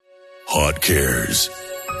Hot Cares,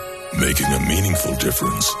 making a meaningful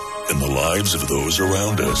difference in the lives of those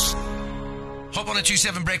around us. Hot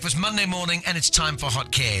 1027 Breakfast, Monday morning, and it's time for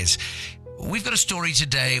Hot Cares. We've got a story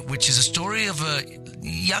today, which is a story of a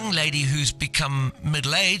young lady who's become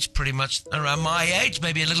middle-aged, pretty much around my age,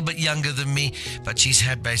 maybe a little bit younger than me, but she's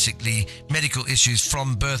had basically medical issues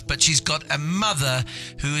from birth, but she's got a mother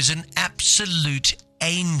who is an absolute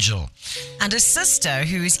angel. And a sister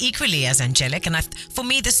who is equally as angelic. And for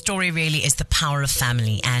me, the story really is the power of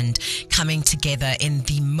family and coming together in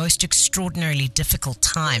the most extraordinarily difficult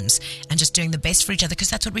times and just doing the best for each other, because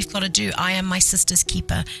that's what we've got to do. I am my sister's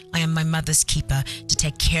keeper. I am my mother's keeper, to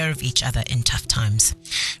take care of each other in tough times.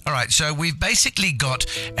 All right, so we've basically got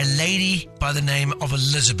a lady by the name of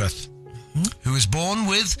Elizabeth, who was born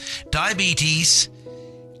with diabetes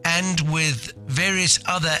and with various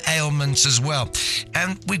other ailments as well.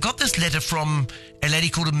 And we've got this letter from a lady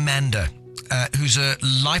called Amanda, who's a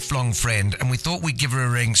lifelong friend, and we thought we'd give her a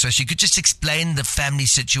ring so she could just explain the family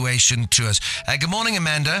situation to us. Good morning,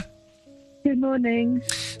 Amanda. Good morning.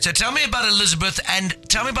 So tell me about Elizabeth and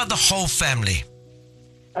tell me about the whole family.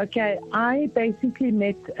 Okay, I basically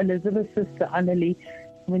met Elizabeth's sister, Annelie,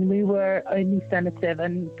 when we were only standard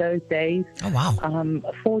 7 those days. Oh, wow.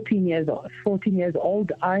 14 years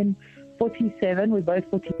old. I'm 47. We're both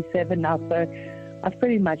 47 now, so I've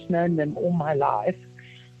pretty much known them all my life.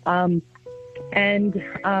 I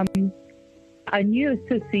knew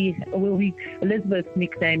Sissy. Elizabeth's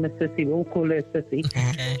nickname is Sissy. We'll call her Sissy.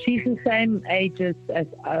 Okay. She's the same age as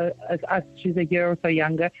us. She's a year or so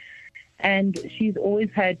younger. And she's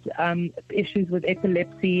always had issues with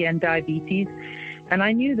epilepsy and diabetes. And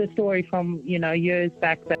I knew the story from, years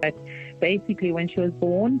back, that basically when she was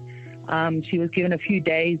born, she was given a few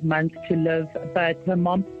days, months to live, but her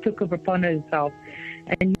mom took it upon herself.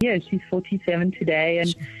 And she's 47 today,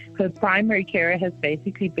 and her primary carer has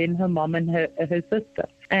basically been her mom and her sister.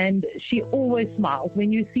 And she always smiles.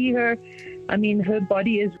 When you see her, her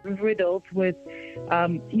body is riddled with,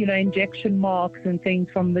 injection marks and things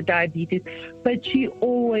from the diabetes, but she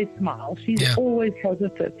always smiles. She's always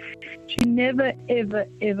positive. She never, ever,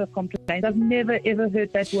 ever complains. I've never, ever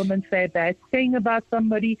heard that woman say a bad thing about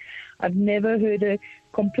somebody. I've never heard her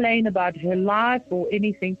complain about her life or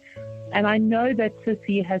anything. And I know that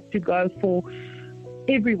Sissy has to go for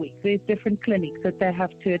every week. There's different clinics that they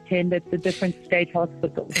have to attend at the different state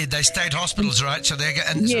hospitals. They're state hospitals, right? So so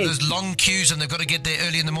there's long queues and they've got to get there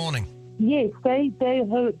early in the morning. Yes, they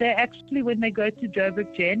actually, when they go to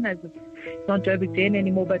Joburg Gen, as it's not Joburg Gen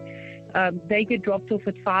anymore, but they get dropped off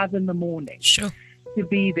at 5 in the morning. Sure. To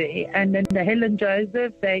be there. And then the Helen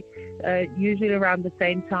Joseph, they usually around the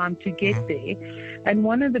same time to get there. And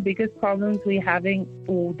one of the biggest problems we're having,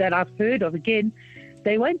 or that I've heard of, again,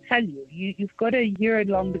 they won't tell you. You've got to hear it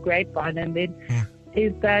along the grapevine, and then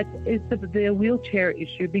is the wheelchair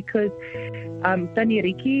issue, because Tanya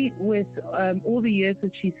Riki, with all the years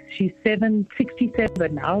that she's 67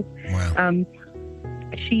 now, wow.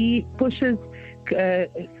 She pushes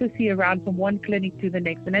Sissy around from one clinic to the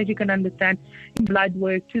next, and as you can understand, blood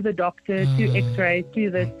work, to the doctor, to x-rays, to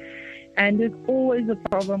this, and there's always a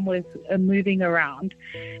problem with moving around.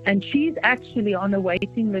 And she's actually on a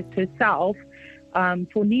waiting list herself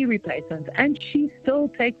for knee replacements, and she still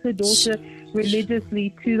takes her daughter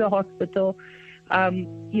religiously to the hospital,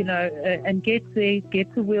 and gets there,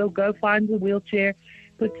 gets a wheel, finds a wheelchair,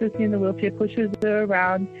 puts Sissy in the wheelchair, pushes her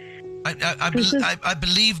around. I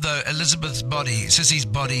believe, though, Elizabeth's body, Sissy's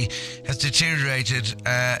body, has deteriorated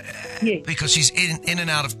because she's in and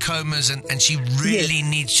out of comas, and she really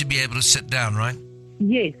needs to be able to sit down, right?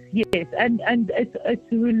 Yes, and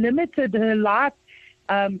it's limited her life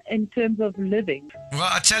in terms of living. Well,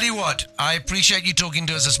 I tell you what, I appreciate you talking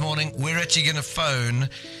to us this morning. We're actually going to phone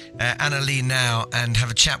Annelie now and have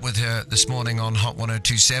a chat with her this morning on Hot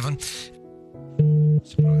 1027.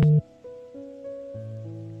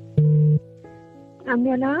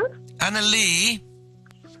 Angela? Annelie?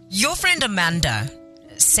 Your friend Amanda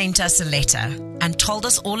sent us a letter and told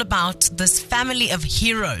us all about this family of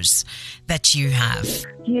heroes that you have.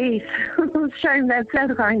 Yes, shame that's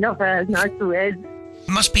so kind of her, nice words. It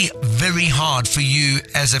must be very hard for you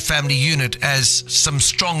as a family unit, as some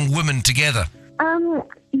strong women together.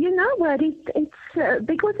 You know what, it's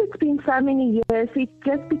because it's been so many years, it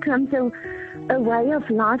just becomes a way of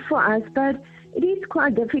life for us, but it is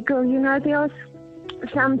quite difficult. There are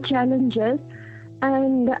some challenges,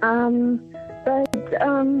 and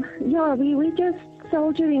we're just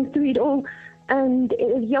soldiering through it all. And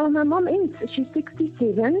my mom she's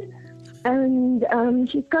 67, and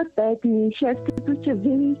she's got bad knees. She has to push a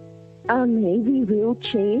very heavy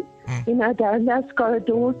wheelchair, down those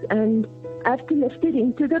corridors, and I have to lift it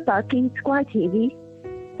into the bucket. It's quite heavy.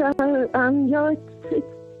 So,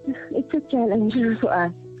 it's a challenge for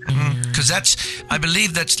us. Because I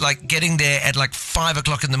believe that's like getting there at like 5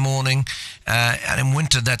 o'clock in the morning, and in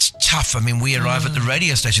winter that's tough. I mean, we arrive at the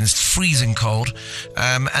radio station; it's freezing cold,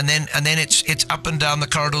 and then it's up and down the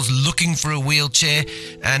corridors looking for a wheelchair,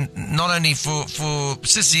 and not only for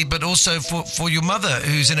Sissy but also for your mother,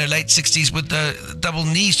 who's in her late 60s with the double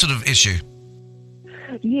knee sort of issue.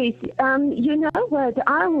 Yes, you know what?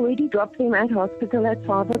 I already dropped them at hospital at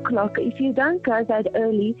 5 o'clock. If you don't go that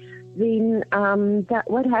early, then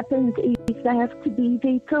what happens is they have to be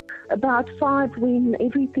there till about 5 when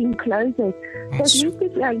everything closes. So at least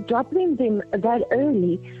if I drop them that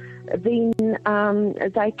early, then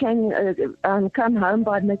they can come home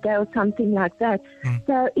by midday or something like that.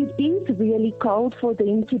 So it is really cold for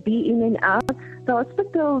them to be in and out. The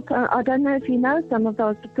hospitals, I don't know if you know, some of the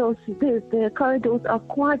hospitals, the corridors are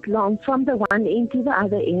quite long from the one end to the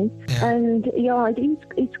other end. Yeah. And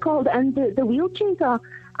it's cold, and the wheelchairs are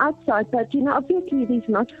outside, but obviously it is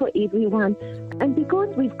not for everyone. And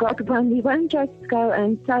because we've got one, we won't just go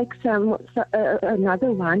and take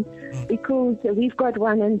another one, because we've got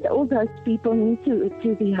one, and all those people need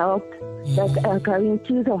to be helped that are going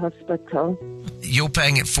to the hospital. You're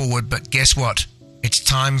paying it forward, but guess what? It's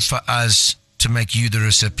time for us to make you the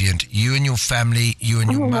recipient. You and your family, you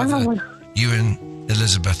and your mother, you and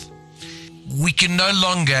Elizabeth. We can no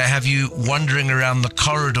longer have you wandering around the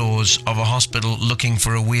corridors of a hospital looking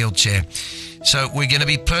for a wheelchair. So we're going to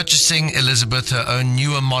be purchasing Elizabeth her own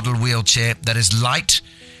newer model wheelchair that is light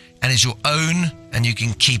and is your own, and you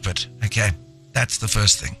can keep it. Okay, that's the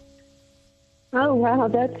first thing. Oh wow,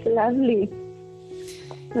 that's lovely.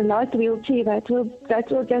 A light wheelchair, that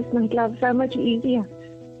will just make life so much easier.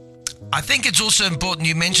 I think it's also important,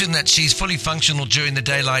 you mentioned that she's fully functional during the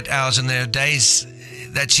daylight hours, and there are days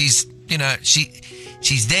that she's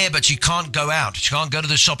there, but she can't go out. She can't go to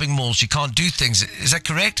the shopping mall. She can't do things. Is that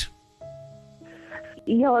correct?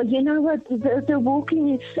 Yeah, you know what? The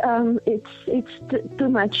walking is it's too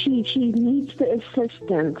much. She needs the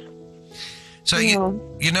assistance. So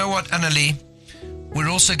you know what, Annalie? We're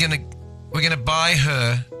also gonna buy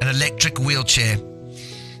her an electric wheelchair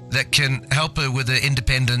that can help her with her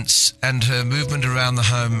independence and her movement around the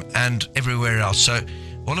home and everywhere else. So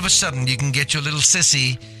all of a sudden you can get your little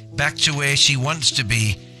sissy back to where she wants to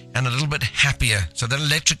be and a little bit happier. So that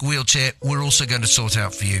electric wheelchair we're also going to sort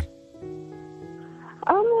out for you.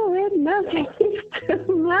 Oh, no, that is too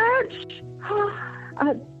much.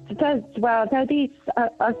 That is,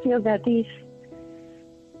 I feel that is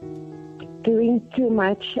doing too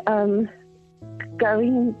much,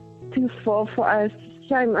 going too far for us.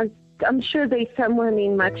 I'm sure there's someone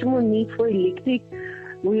in much more need for electric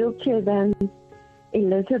wheelchair than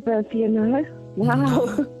Elizabeth,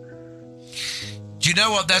 Wow. Do you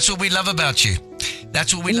know what? That's what we love about you.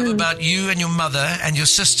 That's what we love about you and your mother and your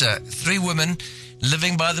sister. 3 women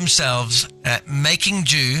living by themselves, making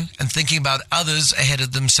do and thinking about others ahead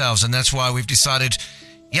of themselves. And that's why we've decided,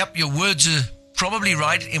 yep, your words are probably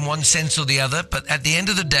right in one sense or the other, but at the end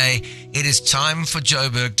of the day, it is time for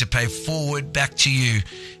Joburg to pay forward back to you.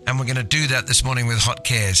 And we're going to do that this morning with Hot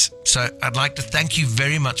Cares. So I'd like to thank you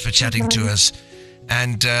very much for chatting to us.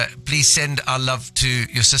 And please send our love to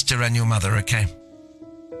your sister and your mother, okay?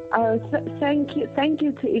 Thank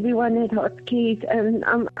you to everyone at Hot Cares. And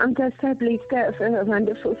I'm just so blessed to have a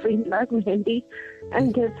wonderful friend like Mandy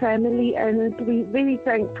and her family. And we're very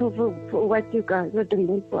thankful for what you guys are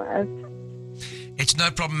doing for us. It's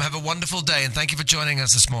no problem. Have a wonderful day, and thank you for joining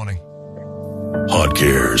us this morning. Hot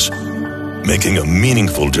Cares, making a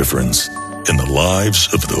meaningful difference in the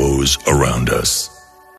lives of those around us.